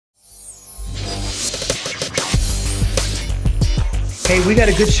Hey, we got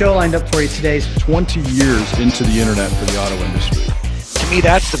a good show lined up for you today. 20 years into the internet for the auto industry. To me,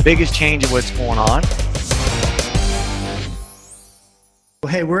 that's the biggest change of what's going on.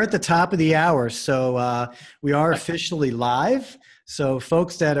 Well, hey, we're at the top of the hour, so we are officially live. So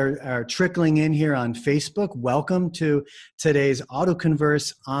folks that are trickling in here on Facebook, welcome to today's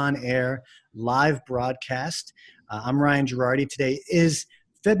AutoConverse on-air live broadcast. I'm Ryan Gerardi. Today is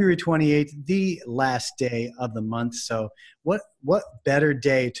February 28th, the last day of the month. So what better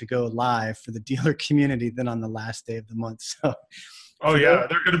day to go live for the dealer community than on the last day of the month? So, oh yeah,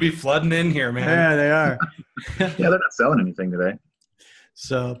 they're going to be flooding in here, man. Yeah, they are. Yeah, they're not selling anything today.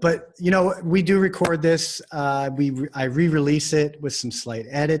 So, but you know, we do record this. I re-release it with some slight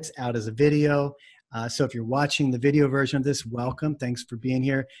edits out as a video. So if you're watching the video version of this, welcome. Thanks for being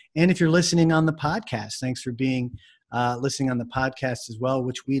here. And if you're listening on the podcast, thanks for being listening on the podcast as well,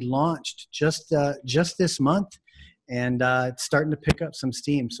 which we launched just this month, and it's starting to pick up some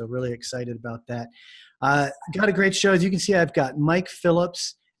steam. So really excited about that. Got a great show. As you can see, I've got Mike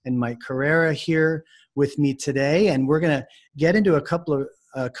Phillips and Mike Correra here with me today, and we're going to get into a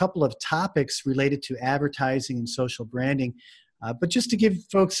couple of topics related to advertising and social branding. But just to give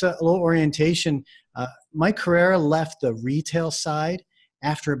folks a little orientation, Mike Correra left the retail side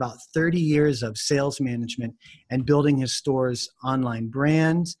after about 30 years of sales management and building his store's online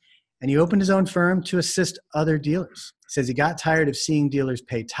brands. And he opened his own firm to assist other dealers. He says he got tired of seeing dealers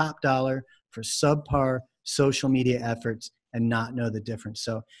pay top dollar for subpar social media efforts and not know the difference.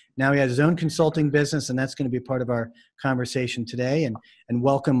 So now he has his own consulting business, and that's going to be part of our conversation today. And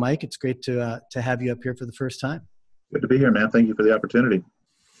welcome, Mike. It's great to have you up here for the first time. Good to be here, man. Thank you for the opportunity.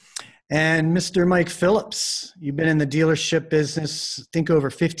 And Mr. Mike Phillips, you've been in the dealership business, I think over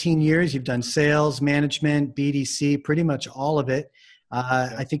 15 years. You've done sales, management, BDC, pretty much all of it.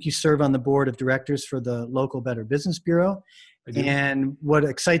 I think you serve on the board of directors for the local Better Business Bureau. And what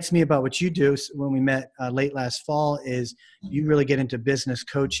excites me about what you do when we met late last fall is you really get into business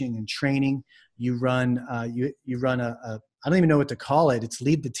coaching and training. You run you run a I don't even know what to call it. It's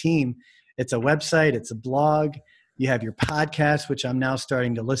Lead the Team. It's a website. It's a blog. You have your podcast, which I'm now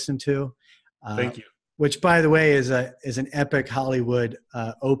starting to listen to. Thank you. Which, by the way, is an epic Hollywood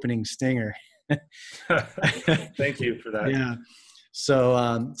opening stinger. Thank you for that. Yeah.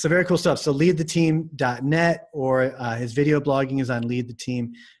 So very cool stuff. So leadtheteam.net, or his video blogging is on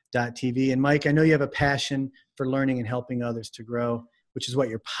leadtheteam.tv. And Mike, I know you have a passion for learning and helping others to grow, which is what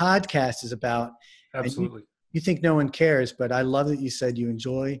your podcast is about. Absolutely. You think no one cares, but I love that you said you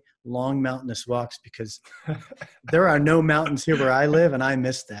enjoy long mountainous walks, because there are no mountains here where I live, and I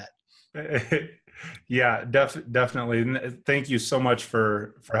miss that. Yeah, definitely. And thank you so much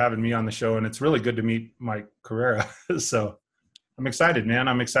for having me on the show. And it's really good to meet Mike Correra. So I'm excited, man.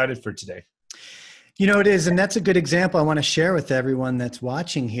 I'm excited for today. You know, it is. And that's a good example I want to share with everyone that's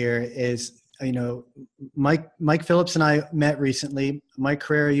watching here is, you know, Mike Phillips and I met recently. Mike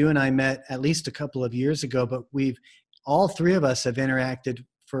Correra, you and I met at least a couple of years ago, but all three of us have interacted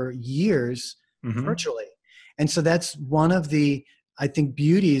for years virtually. And so that's one of the, I think,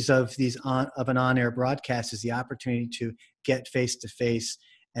 beauties of an on-air broadcast is the opportunity to get face-to-face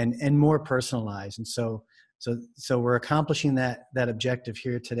and more personalized. And so we're accomplishing that objective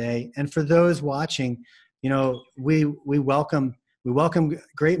here today. And for those watching, you know, we welcome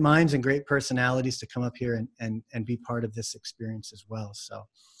great minds and great personalities to come up here and be part of this experience as well.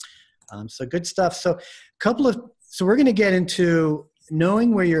 So good stuff. So we're going to get into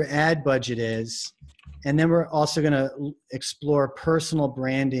knowing where your ad budget is, and then we're also going to explore personal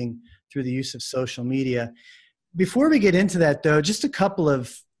branding through the use of social media. Before we get into that, though, just a couple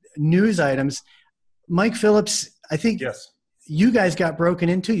of news items. Mike Phillips, I think you guys got broken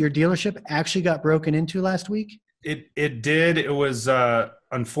into. Your dealership actually got broken into last week. It did. It was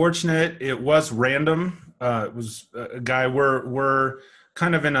unfortunate. It was random. It was a guy. We're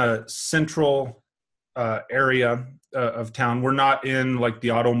kind of in a central area of town. We're not in like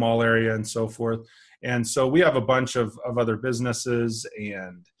the auto mall area and so forth. And so we have a bunch of other businesses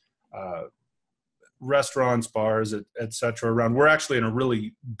and restaurants, bars, et cetera around. We're actually in a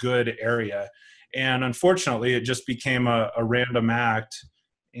really good area. And unfortunately, it just became a random act.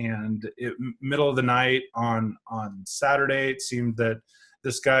 And middle of the night on Saturday, it seemed that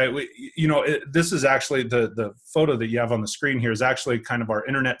this guy, this is actually the photo that you have on the screen here is actually kind of our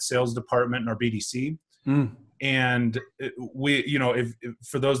internet sales department and our BDC. And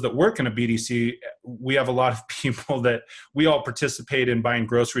for those that work in a BDC, we have a lot of people that we all participate in buying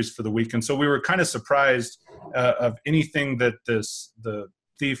groceries for the week. And so we were kind of surprised of anything that the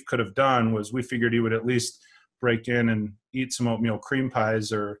thief could have done. Was we figured he would at least break in and eat some oatmeal cream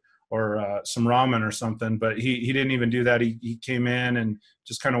pies or some ramen or something. But he didn't even do that. He came in and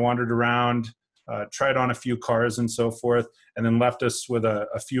just kind of wandered around, tried on a few cars and so forth, and then left us with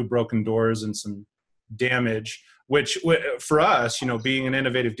a few broken doors and some damage, which for us, being an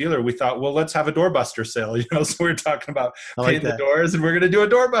innovative dealer, we thought, well, let's have a doorbuster sale, so we're talking about painting the doors, and we're going to do a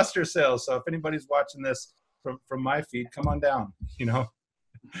doorbuster sale. So if anybody's watching this from my feed, come on down,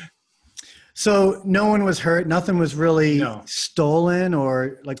 So no one was hurt. Nothing was really stolen,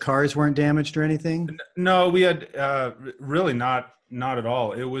 or like cars weren't damaged or anything. No, we had really not at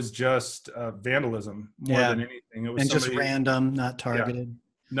all. It was just vandalism more than anything. It was just random, not targeted.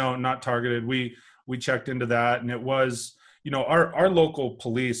 Yeah. No, not targeted. We checked into that, and it was, our local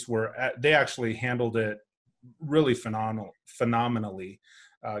police they actually handled it really phenomenally.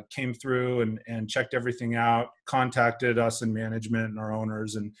 Came through and checked everything out, contacted us in management and our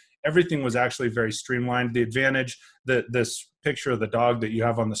owners, and everything was actually very streamlined. The advantage, this picture of the dog that you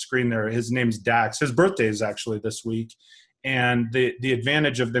have on the screen there, his name's Dax. His birthday is actually this week. And the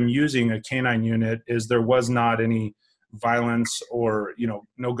advantage of them using a canine unit is there was not any violence or,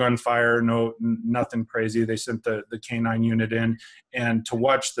 no gunfire, nothing crazy. They sent the canine unit in, and to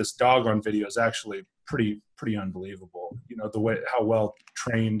watch this dog on video is actually pretty unbelievable. The way, how well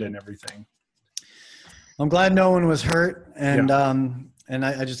trained and everything. I'm glad no one was hurt. And, and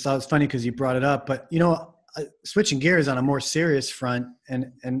I just thought it was funny because you brought it up, but switching gears on a more serious front,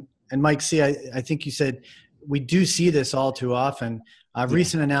 and Mike C, I think you said we do see this all too often.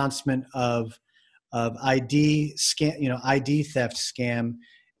 Recent announcement of ID scam, ID theft scam.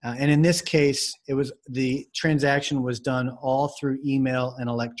 And in this case, the transaction was done all through email and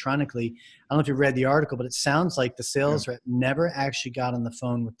electronically. I don't know if you read the article, but it sounds like the sales rep never actually got on the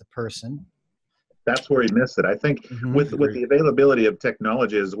phone with the person. That's where he missed it. I think with the availability of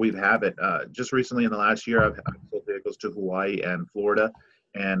technology as we've had it, just recently in the last year, I've sold vehicles to Hawaii and Florida,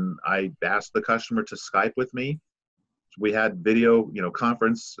 and I asked the customer to Skype with me. We had video,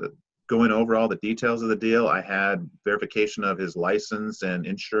 conference going over all the details of the deal. I had verification of his license and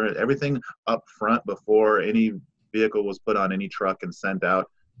insurance, everything up front before any vehicle was put on any truck and sent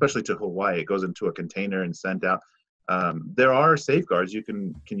out, especially to Hawaii. It goes into a container and sent out. There are safeguards you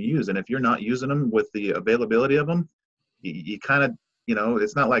can use, and if you're not using them with the availability of them, you kind of,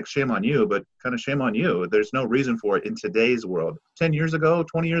 it's not like shame on you, but kind of shame on you. There's no reason for it in today's world. 10 years ago,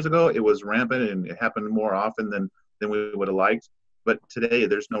 20 years ago, it was rampant and it happened more often than we would have liked. But today,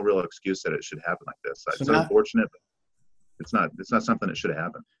 there's no real excuse that it should happen like this. It's unfortunate, but it's not something that should have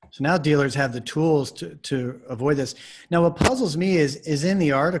happened. So now dealers have the tools to avoid this. Now, what puzzles me is in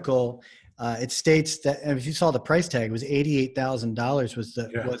the article, it states that, and if you saw the price tag, it was $88,000 was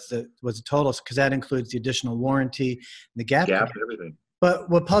the total, because that includes the additional warranty, the gap and everything. But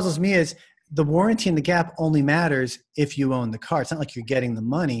what puzzles me is the warranty and the gap only matters if you own the car. It's not like you're getting the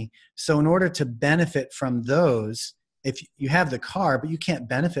money. So in order to benefit from those, if you have the car, but you can't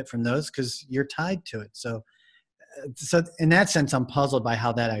benefit from those because you're tied to it. So in that sense, I'm puzzled by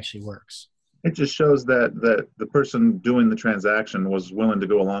how that actually works. It just shows that the person doing the transaction was willing to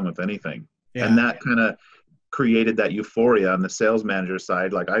go along with anything. Yeah. And that kind of created that euphoria on the sales manager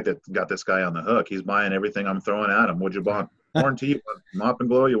side. Like, got this guy on the hook. He's buying everything I'm throwing at him. What'd you want? Warranty? You want mop and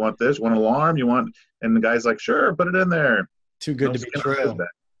glow? You want this? Want an alarm? You want? And the guy's like, sure, put it in there. Too good to be true.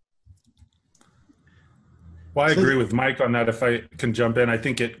 Well, I agree with Mike on that. If I can jump in, I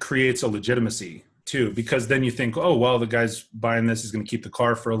think it creates a legitimacy too, because then you think, oh, well, the guy's buying this, he's going to keep the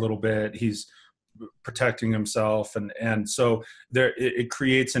car for a little bit. He's protecting himself. And so it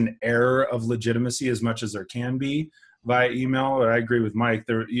creates an air of legitimacy as much as there can be via email. I agree with Mike.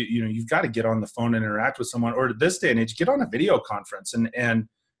 You've got to get on the phone and interact with someone, or this day and age, get on a video conference and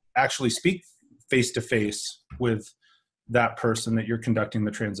actually speak face to face with that person that you're conducting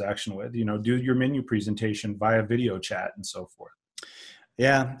the transaction with. Do your menu presentation via video chat and so forth.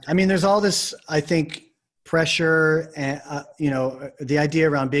 Yeah. I mean, there's all this, I think, pressure and, the idea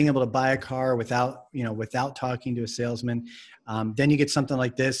around being able to buy a car without talking to a salesman. Then you get something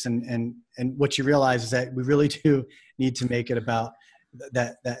like this. And what you realize is that we really do need to make it about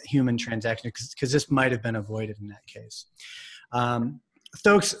that human transaction, because this might've been avoided in that case.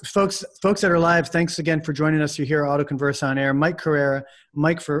 Folks that are live, thanks again for joining us. You're here at AutoConverse on Air. Mike Correra,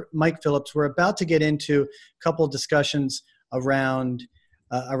 Mike Phillips. We're about to get into a couple of discussions around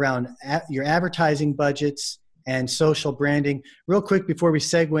your advertising budgets and social branding. Real quick before we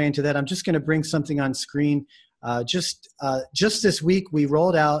segue into that, I'm just going to bring something on screen. Just this week, we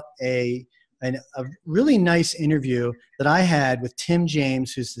rolled out a really nice interview that I had with Tim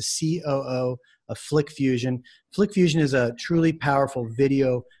James, who's the COO of FlickFusion. FlickFusion is a truly powerful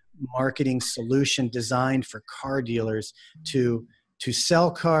video marketing solution designed for car dealers to to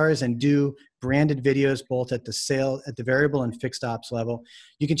sell cars and do branded videos both at the variable and fixed ops level.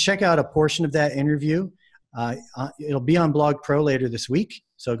 You can check out a portion of that interview. It'll be on Blog Pro later this week.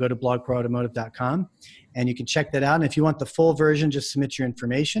 So go to blogproautomotive.com and you can check that out. And if you want the full version, just submit your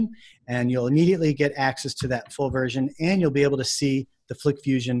information and you'll immediately get access to that full version, and you'll be able to see the Flick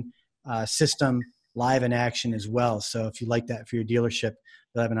Fusion system live in action as well. So if you like that for your dealership,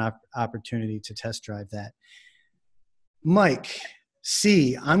 you'll have an opportunity to test drive that. Mike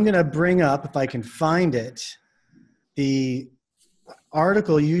C., I'm going to bring up, if I can find it, the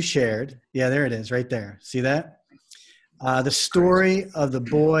article you shared. Yeah, there it is right there. See that? The story of the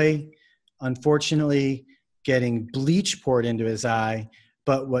boy, unfortunately, getting bleach poured into his eye.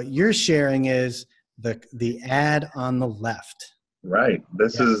 But what you're sharing is the ad on the left. Right.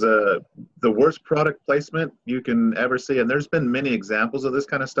 This is the worst product placement you can ever see. And there's been many examples of this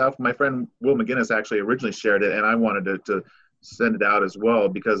kind of stuff. My friend Will McGinnis actually originally shared it, and I wanted to send it out as well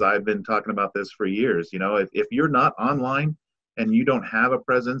because I've been talking about this for years. You know, if you're not online and you don't have a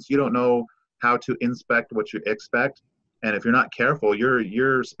presence, you don't know how to inspect what you expect. And if you're not careful,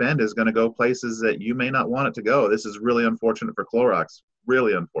 your spend is going to go places that you may not want it to go. This is really unfortunate for Clorox,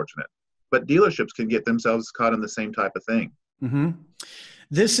 really unfortunate. But dealerships can get themselves caught in the same type of thing. Mm-hmm.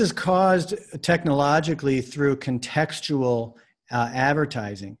 This is caused technologically through contextual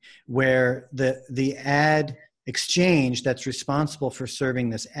advertising, where the ad exchange that's responsible for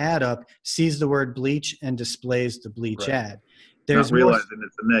serving this ad up sees the word bleach and displays the bleach ad. There's not realizing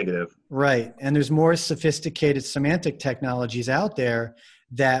it's a negative. Right. And there's more sophisticated semantic technologies out there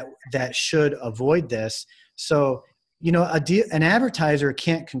that should avoid this. So, you know, an advertiser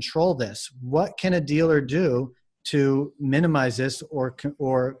can't control this. What can a dealer do to minimize this or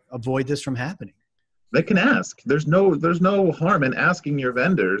avoid this from happening? They can ask. There's no harm in asking your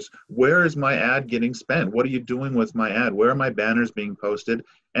vendors, where is my ad getting spent? What are you doing with my ad? Where are my banners being posted?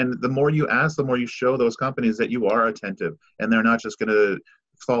 And the more you ask, the more you show those companies that you are attentive and they're not just going to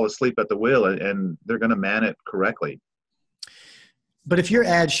fall asleep at the wheel, and they're going to man it correctly. But if your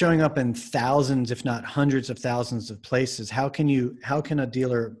ad's showing up in thousands, if not hundreds of thousands of places, how can a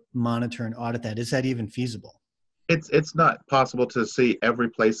dealer monitor and audit that? Is that even feasible? It's not possible to see every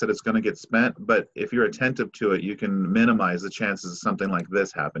place that it's going to get spent, but if you're attentive to it, you can minimize the chances of something like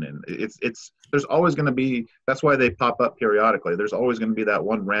this happening. There's always going to be, that's why they pop up periodically. There's always going to be that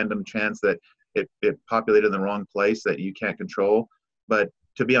one random chance that it populated in the wrong place that you can't control. But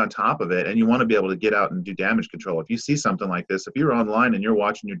to be on top of it, and you want to be able to get out and do damage control. If you see something like this, if you're online and you're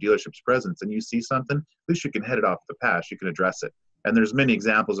watching your dealership's presence and you see something, at least you can head it off the pass. You can address it. And there's many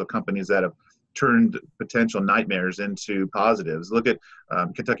examples of companies that have turned potential nightmares into positives. Look at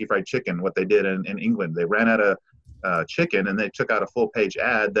Kentucky Fried Chicken, what they did in England. They ran out of chicken and they took out a full page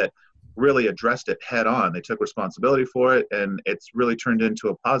ad that really addressed it head on. They took responsibility for it, and it's really turned into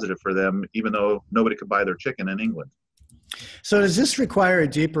a positive for them, even though nobody could buy their chicken in England. So does this require a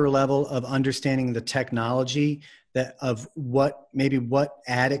deeper level of understanding the technology of what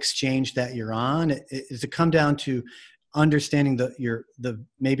ad exchange that you're on? Does it come down to understanding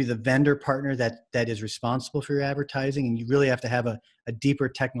maybe the vendor partner that is responsible for your advertising, and you really have to have a deeper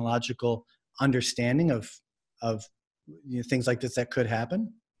technological understanding of things like this that could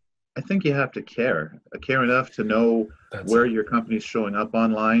happen? I think you have to care enough to know where your company's showing up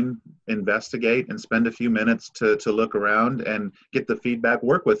online, investigate, and spend a few minutes to look around and get the feedback.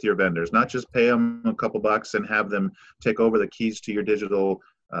 Work with your vendors, not just pay them a couple bucks and have them take over the keys to your digital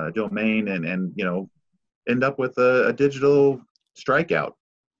domain and end up with a digital strikeout.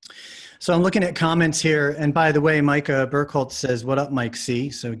 So I'm looking at comments here. And by the way, Micah Burkholtz says, "What up, Mike C?"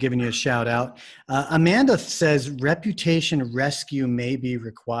 So giving you a shout out. Amanda says, "Reputation rescue may be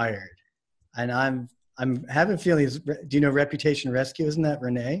required." And I'm having feelings. Do you know reputation rescue? Isn't that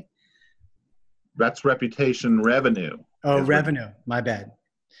Renee? That's reputation revenue. Oh, revenue. My bad.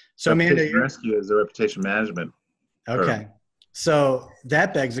 So reputation Amanda, rescue is the reputation management. Okay. So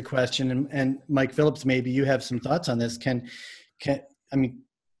that begs a question, and Mike Phillips, maybe you have some thoughts on this.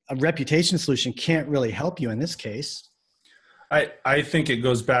 A reputation solution can't really help you in this case. I think it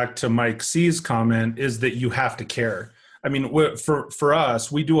goes back to Mike C's comment, is that you have to care. I mean, for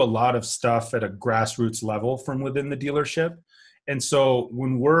us, we do a lot of stuff at a grassroots level from within the dealership. And so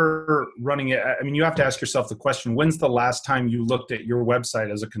when we're running it, I mean, you have to ask yourself the question, when's the last time you looked at your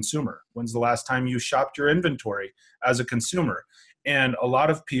website as a consumer? When's the last time you shopped your inventory as a consumer? And a lot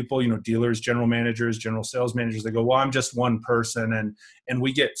of people, dealers, general managers, general sales managers, they go, well, I'm just one person. And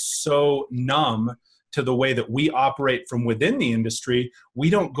we get so numb to the way that we operate from within the industry. We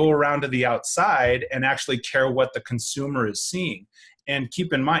don't go around to the outside and actually care what the consumer is seeing. And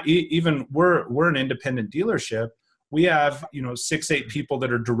keep in mind, even we're an independent dealership. we have, 6-8 people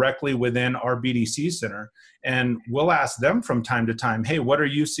that are directly within our BDC center, and we'll ask them from time to time, hey, what are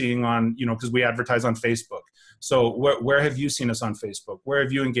you seeing on, because we advertise on Facebook. So where have you seen us on Facebook? Where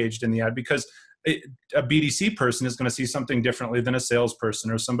have you engaged in the ad? Because a BDC person is going to see something differently than a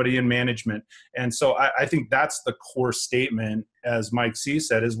salesperson or somebody in management. And so I think that's the core statement, as Mike C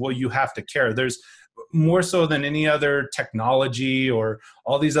said, is, well, you have to care. There's more so than any other technology or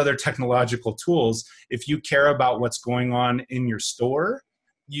all these other technological tools. If you care about what's going on in your store,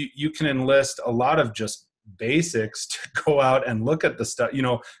 you can enlist a lot of just basics to go out and look at the stuff,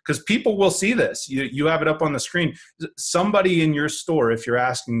 because people will see this. You have it up on the screen. Somebody in your store, if you're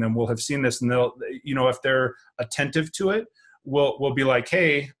asking them, will have seen this, and they'll, if they're attentive to it, will be like,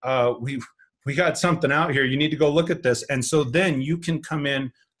 hey, we got something out here. You need to go look at this. And so then you can come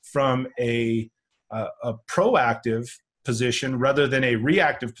in from a proactive position rather than a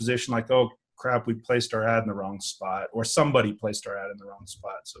reactive position, like, oh crap, we placed our ad in the wrong spot, or somebody placed our ad in the wrong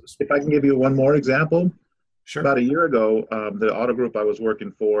spot, so to speak. If I can give you one more example. Sure. About a year ago, the auto group I was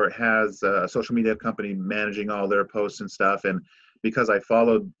working for has a social media company managing all their posts and stuff. And because I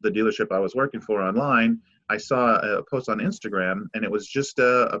followed the dealership I was working for online, I saw a post on Instagram, and it was just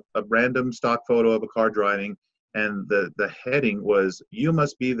a random stock photo of a car driving. And the heading was, "You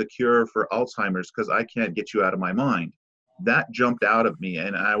must be the cure for Alzheimer's because I can't get you out of my mind." That jumped out of me,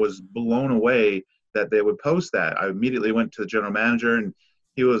 and I was blown away that they would post that. I immediately went to the general manager, and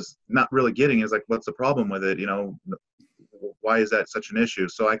he was not really getting it. He's like, "What's the problem with it? Why is that such an issue?"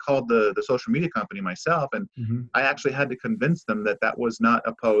 So I called the social media company myself, and I actually had to convince them that that was not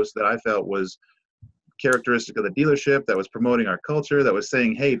a post that I felt was characteristic of the dealership, that was promoting our culture, that was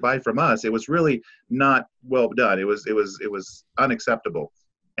saying, hey, buy from us. It was really not well done. It was unacceptable.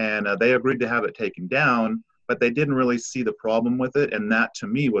 And they agreed to have it taken down, but they didn't really see the problem with it. And that to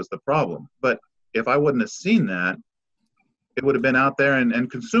me was the problem. But if I wouldn't have seen that, it would have been out there,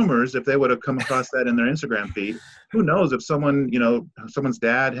 and consumers, if they would have come across that in their Instagram feed, who knows if someone, someone's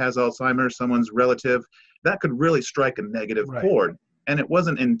dad has Alzheimer's, someone's relative, that could really strike a negative chord. And it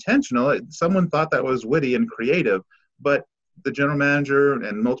wasn't intentional. Someone thought that was witty and creative, but the general manager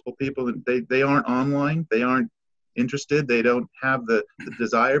and multiple people, they aren't online. They aren't interested. They don't have the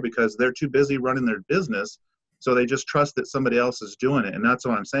desire because they're too busy running their business. So they just trust that somebody else is doing it. And that's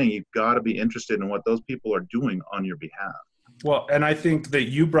what I'm saying. You've got to be interested in what those people are doing on your behalf. Well, and I think that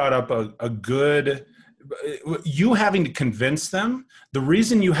you brought up a good, you having to convince them. The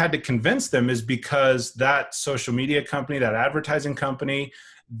reason you had to convince them is because that social media company, that advertising company,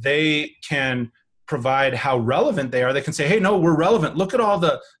 they can provide how relevant they are. They can say, hey, no, we're relevant. Look at all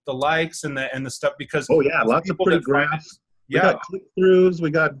the likes and the stuff, because lots of pretty graphs. We got click-throughs,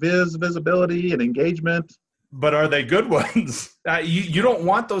 we got visibility and engagement. But are they good ones? You don't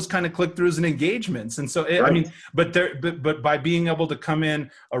want those kind of click-throughs and engagements. And so, but by being able to come in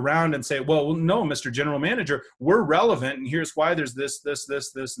around and say, well, no, Mr. General Manager, we're relevant, and here's why there's this,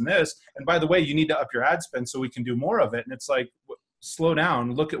 and this. And by the way, you need to up your ad spend so we can do more of it. And it's like, slow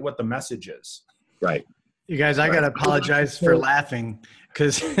down, look at what the message is. Right. You guys, I got to apologize for laughing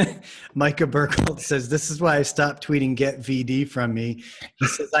because Micah Burkholdt says, this is why I stopped tweeting get VD from me. He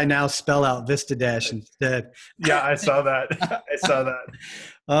says, I now spell out Vistadash instead. Yeah, I saw that.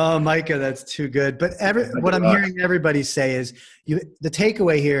 Oh, Micah, that's too good. But what I'm hearing everybody say is the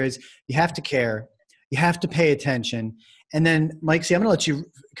takeaway here is you have to care. You have to pay attention. And then, Mike, I'm going to let you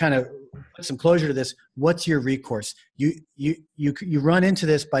kind of put some closure to this. What's your recourse? You run into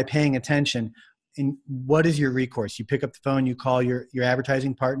this by paying attention. And what is your recourse? You pick up the phone, you call your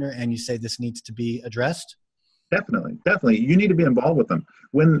advertising partner, and you say this needs to be addressed? Definitely. You need to be involved with them.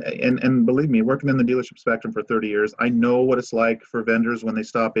 And believe me, working in the dealership spectrum for 30 years, I know what it's like for vendors when they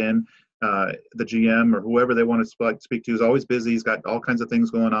stop in. The GM or whoever they want to speak to is always busy. He's got all kinds of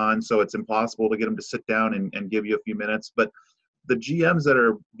things going on, so it's impossible to get him to sit down and give you a few minutes. But the GMs that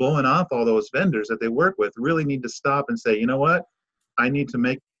are blowing off all those vendors that they work with really need to stop and say, you know what? I need to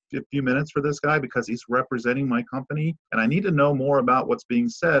make a few minutes for this guy because he's representing my company, and I need to know more about what's being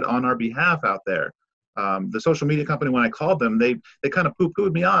said on our behalf out there. The social media company, when I called them, they kind of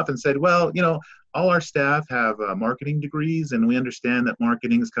poo-pooed me off and said, well, all our staff have marketing degrees, and we understand that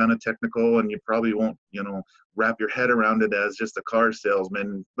marketing is kind of technical, and you probably won't, wrap your head around it as just a car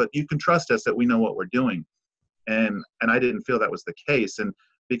salesman, but you can trust us that we know what we're doing. And I didn't feel that was the case. And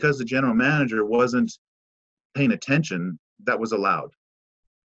because the general manager wasn't paying attention, that was allowed.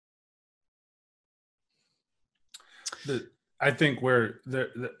 I think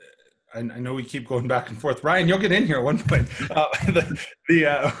I know we keep going back and forth. Ryan, you'll get in here at one point.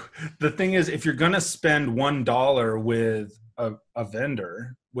 The thing is, if you're going to spend $1 with a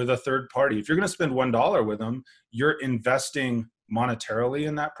vendor, with a third party. If you're going to spend $1 with them, you're investing monetarily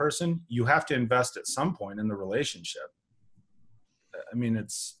in that person. You have to invest at some point in the relationship. I mean,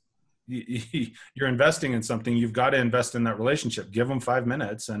 you're investing in something. You've got to invest in that relationship. Give them 5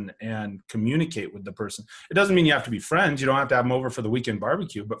 minutes and communicate with the person. It doesn't mean you have to be friends. You don't have to have them over for the weekend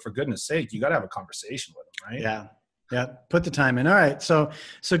barbecue, but for goodness sake, you got to have a conversation with them, right? Yeah. Yeah. Put the time in. All right. So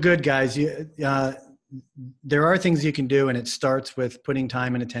good, guys. There are things you can do, and it starts with putting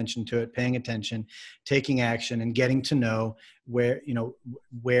time and attention to it, paying attention, taking action, and getting to know where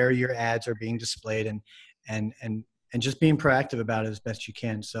your ads are being displayed, and just being proactive about it as best you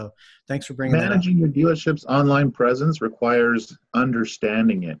can. So thanks for bringing that up. Managing your dealership's online presence requires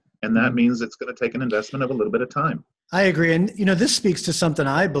understanding it, and that means it's going to take an investment of a little bit of time. I agree. And, this speaks to something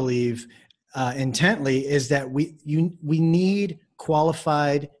I believe intently, is that we need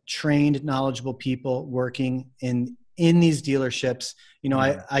qualified, trained, knowledgeable people working in these dealerships.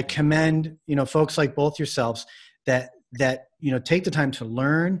 I commend, folks like both yourselves that take the time to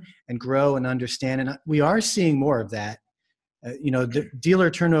learn and grow and understand. And we are seeing more of that. The dealer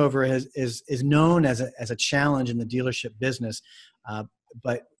turnover is known as a challenge in the dealership business,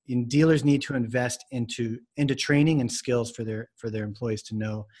 but dealers need to invest into training and skills for their employees to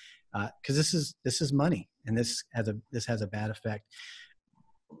know, because this is money, and this has a bad effect.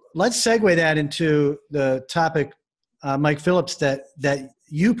 Let's segue that into the topic, Mike Phillips, that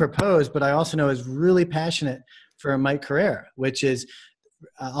you proposed, but I also know is really passionate for Mike Correra, which is,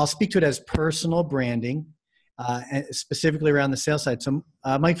 I'll speak to it as personal branding, and specifically around the sales side. So,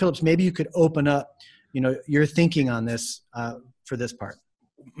 Mike Phillips, maybe you could open up, your thinking on this for this part.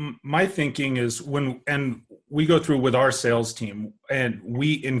 My thinking is and we go through with our sales team, and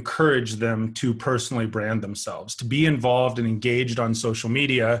we encourage them to personally brand themselves, to be involved and engaged on social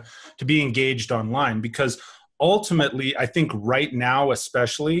media, to be engaged online, because ultimately, I think right now,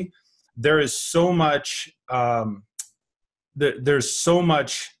 especially, there is so much, there's so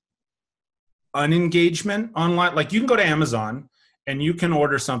much unengagement online. Like, you can go to Amazon and you can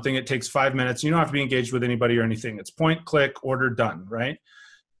order something. It takes 5 minutes. You don't have to be engaged with anybody or anything. It's point, click, order, done, right?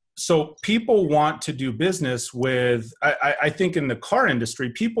 So people want to do business with, I think in the car industry,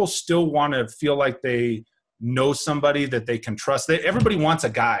 people still want to feel like they know somebody that they can trust. Everybody wants a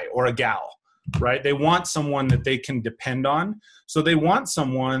guy or a gal, right? They want someone that they can depend on. So they want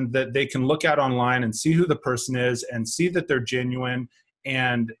someone that they can look at online and see who the person is and see that they're genuine.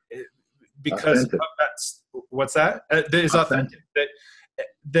 And because that's, what's that? That is authentic.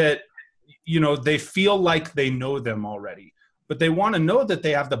 That they feel like they know them already. But they want to know that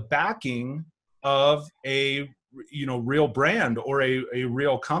they have the backing of a real brand or a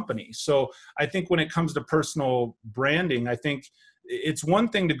real company. So I think when it comes to personal branding, I think it's one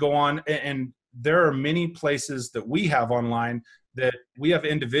thing to go on, and there are many places that we have online that we have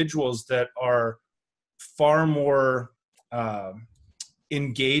individuals that are far more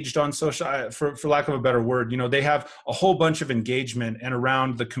engaged on social, for lack of a better word. They have a whole bunch of engagement and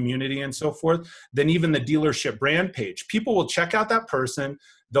around the community and so forth than even the dealership brand page. People will check out that person,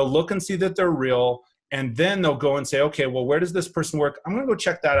 they'll look and see that they're real, and then they'll go and say, okay, well, where does this person work? I'm going to go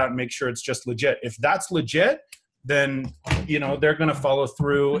check that out and make sure it's just legit. If that's legit, then they're going to follow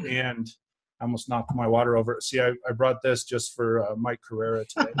through. And I almost knocked my water over. See, I brought this just for Mike Correra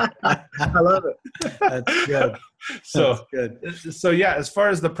today. I love it. That's good. That's good. So yeah, as far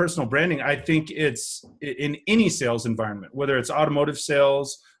as the personal branding, I think it's in any sales environment, whether it's automotive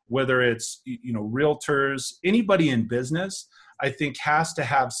sales, whether it's realtors, anybody in business, I think has to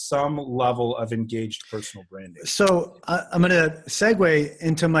have some level of engaged personal branding. So I'm going to segue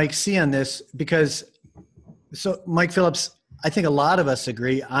into Mike C on this, because Mike Phillips, I think a lot of us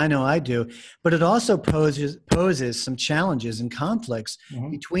agree. I know I do, but it also poses some challenges and conflicts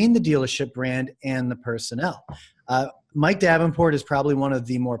between the dealership brand and the personnel. Mike Davenport is probably one of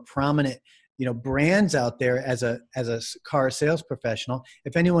the more prominent, brands out there as a car sales professional.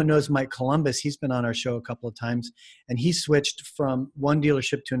 If anyone knows Mike Columbus, he's been on our show a couple of times, and he switched from one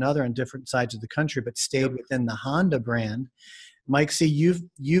dealership to another on different sides of the country, but stayed within the Honda brand. Mike C,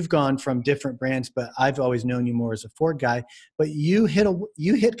 you've gone from different brands, but I've always known you more as a Ford guy. But you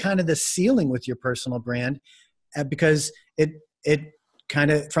hit kind of the ceiling with your personal brand, because it kind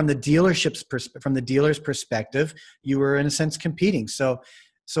of, from the dealer's perspective, you were in a sense competing. So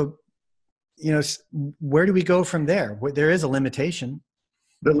where do we go from there? There is a limitation.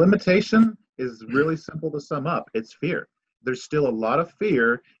 The limitation is really simple to sum up. It's fear. There's still a lot of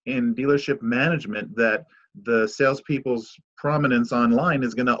fear in dealership management that the salespeople's prominence online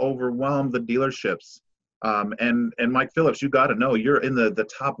is going to overwhelm the dealerships. And Mike Phillips, you got to know you're in the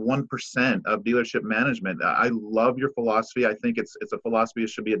top 1% of dealership management. I love your philosophy. I think it's a philosophy that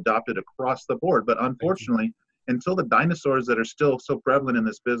should be adopted across the board. But unfortunately, until the dinosaurs that are still so prevalent in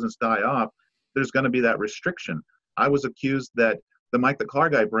this business die off, there's going to be that restriction. I was accused that the Mike the Car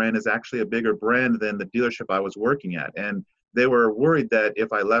Guy brand is actually a bigger brand than the dealership I was working at. And they were worried that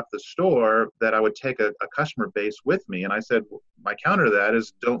if I left the store, that I would take a customer base with me. And I said, my counter to that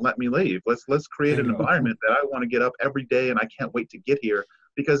is, don't let me leave. Let's create an environment that I want to get up every day and I can't wait to get here,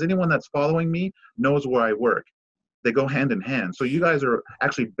 because anyone that's following me knows where I work. They go hand in hand. So you guys are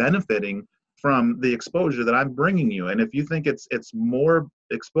actually benefiting from the exposure that I'm bringing you. And if you think it's more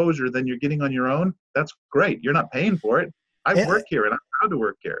exposure than you're getting on your own, that's great. You're not paying for it. I work here and I'm proud to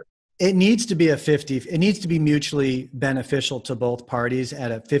work here. It needs to be a 50. It needs to be mutually beneficial to both parties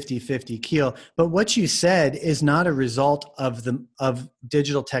at a 50-50 keel. But what you said is not a result of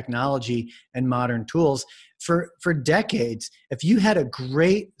digital technology and modern tools. For decades, if you had a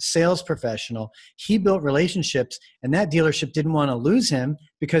great sales professional, he built relationships, and that dealership didn't want to lose him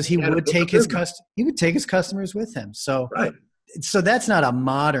because he would take his customers with him. So. Right. So that's not a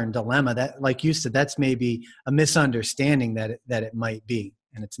modern dilemma. That, like you said, that's maybe a misunderstanding that it might be,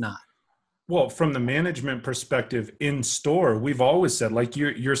 and it's not. Well, from the management perspective in store, we've always said, like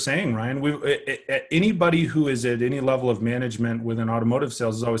you're saying, Ryan, anybody who is at any level of management within automotive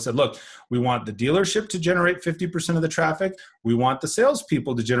sales has always said, look, we want the dealership to generate 50% of the traffic. We want the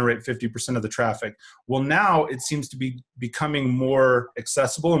salespeople to generate 50% of the traffic. Well, now it seems to be becoming more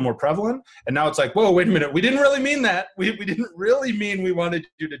accessible and more prevalent. And now it's like, whoa, wait a minute. We didn't really mean that. We didn't really mean we wanted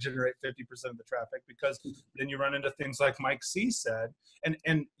you to generate 50% of the traffic, because then you run into things like Mike C said.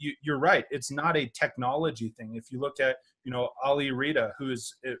 And you're right. It's not a technology thing. If you look at, Ali Rita, who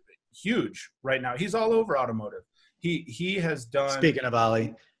is huge right now, he's all over automotive. He has done. Speaking of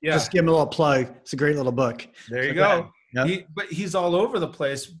Ali, just give him a little plug. It's a great little book. There you go. Yep. But he's all over the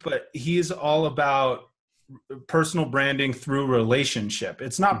place, but he's all about personal branding through relationship.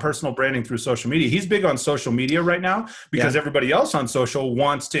 It's not personal branding through social media. He's big on social media right now because everybody else on social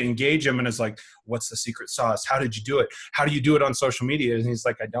wants to engage him and is like, what's the secret sauce? How did you do it? How do you do it on social media? And he's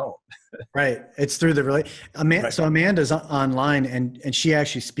like, I don't. Right. It's through the So Amanda's online and she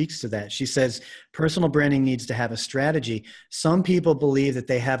actually speaks to that. She says personal branding needs to have a strategy. Some people believe that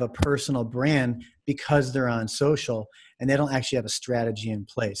they have a personal brand because they're on social and they don't actually have a strategy in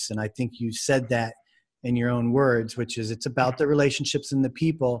place. And I think you said that in your own words, which is it's about the relationships and the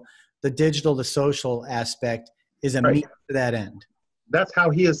people. The digital, the social aspect is a means to that end. That's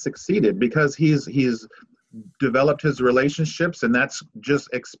how he has succeeded, because he's developed his relationships, and that's just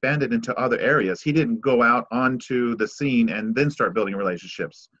expanded into other areas. He didn't go out onto the scene and then start building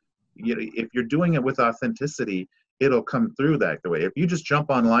relationships. If you're doing it with authenticity, it'll come through that way. If you just jump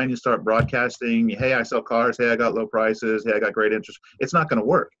online, you start broadcasting, hey, I sell cars, hey, I got low prices, hey, I got great interest, it's not going to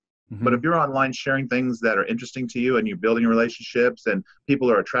work. But if you're online sharing things that are interesting to you and you're building relationships and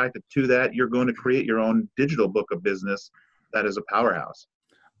people are attracted to that, you're going to create your own digital book of business that is a powerhouse.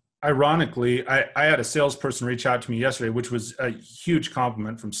 Ironically, I had a salesperson reach out to me yesterday, which was a huge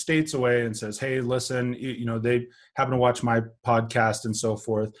compliment, from states away, and says, hey, listen, they happen to watch my podcast and so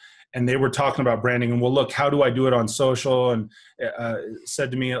forth. And they were talking about branding, and well, look, how do I do it on social? And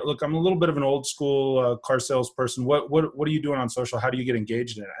said to me, look, I'm a little bit of an old school car salesperson. What are you doing on social? How do you get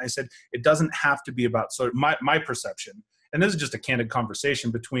engaged in it? And I said, it doesn't have to be about, so my perception, and this is just a candid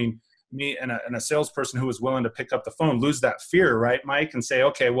conversation between me and a salesperson who was willing to pick up the phone, lose that fear, right, Mike, and say,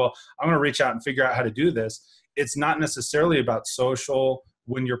 okay, well, I'm going to reach out and figure out how to do this. It's not necessarily about social.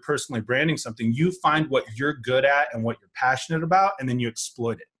 When you're personally branding something, you find what you're good at and what you're passionate about, and then you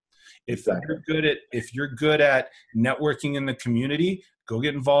exploit it. If you're good at networking in the community, go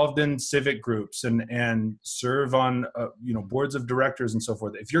get involved in civic groups and serve on boards of directors and so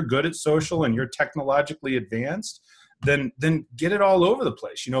forth. If you're good at social and you're technologically advanced, then get it all over the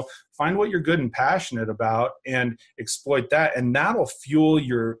place. Find what you're good and passionate about and exploit that, and that'll fuel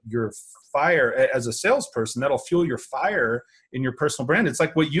your fire as a salesperson. That'll fuel your fire in your personal brand. It's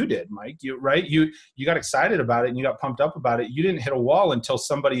like what you did, Mike. You got excited about it and you got pumped up about it. You didn't hit a wall until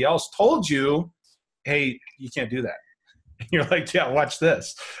somebody else told you, hey, you can't do that. And you're like, yeah, watch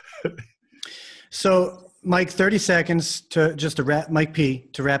this. So Mike, 30 seconds to wrap, Mike P,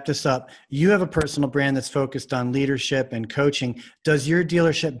 to wrap this up. You have a personal brand that's focused on leadership and coaching. Does your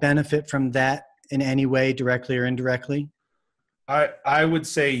dealership benefit from that in any way, directly or indirectly? I would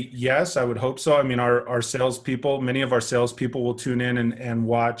say yes. I would hope so. I mean, our salespeople, many of our salespeople will tune in and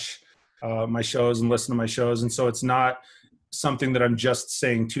watch my shows and listen to my shows. And so it's not something that I'm just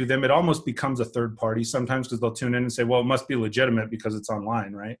saying to them. It almost becomes a third party sometimes, because they'll tune in and say, well, it must be legitimate because it's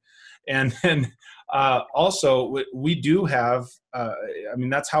online, right? And then also we do have, I mean,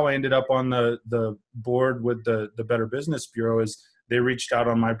 that's how I ended up on the board with the Better Business Bureau. Is they reached out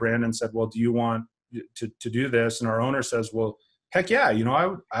on my brand and said, well, do you want to do this? And our owner says, well, heck yeah, you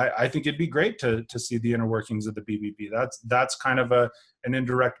know, I think it'd be great to see the inner workings of the BBB. That's kind of an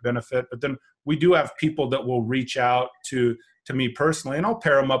indirect benefit. But then we do have people that will reach out to me personally, and I'll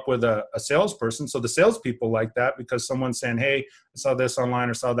pair them up with a salesperson. So the salespeople like that, because someone's saying, hey, I saw this online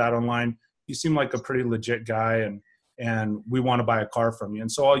or saw that online. You seem like a pretty legit guy, and we want to buy a car from you.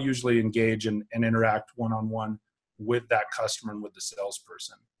 And so I'll usually engage and interact one-on-one with that customer and with the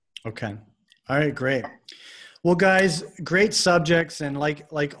salesperson. Okay. All right, great. Well, guys, great subjects, and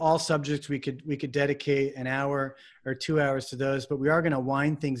like all subjects, we could dedicate an hour or 2 hours to those, but we are going to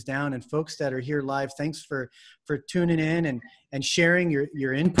wind things down. And folks that are here live, thanks for tuning in and sharing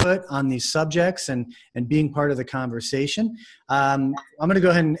your input on these subjects and being part of the conversation. I'm going to go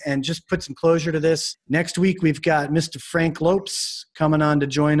ahead and just put some closure to this. Next week, we've got Mr. Frank Lopes coming on to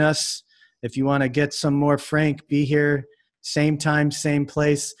join us. If you want to get some more Frank, be here, same time, same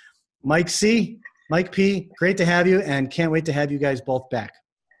place. Mike P., great to have you, and can't wait to have you guys both back.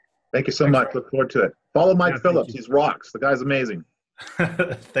 Thank you so much. Look forward to it. Follow Mike Phillips. He's rocks. The guy's amazing.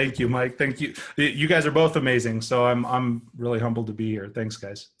 Thank you, Mike. Thank you. You guys are both amazing. So I'm really humbled to be here. Thanks,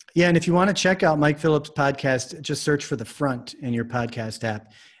 guys. Yeah, and if you want to check out Mike Phillips' podcast, just search for The Front in your podcast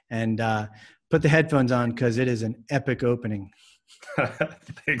app and put the headphones on, because it is an epic opening.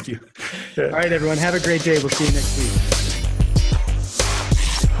 Thank you. All right, everyone. Have a great day. We'll see you next week.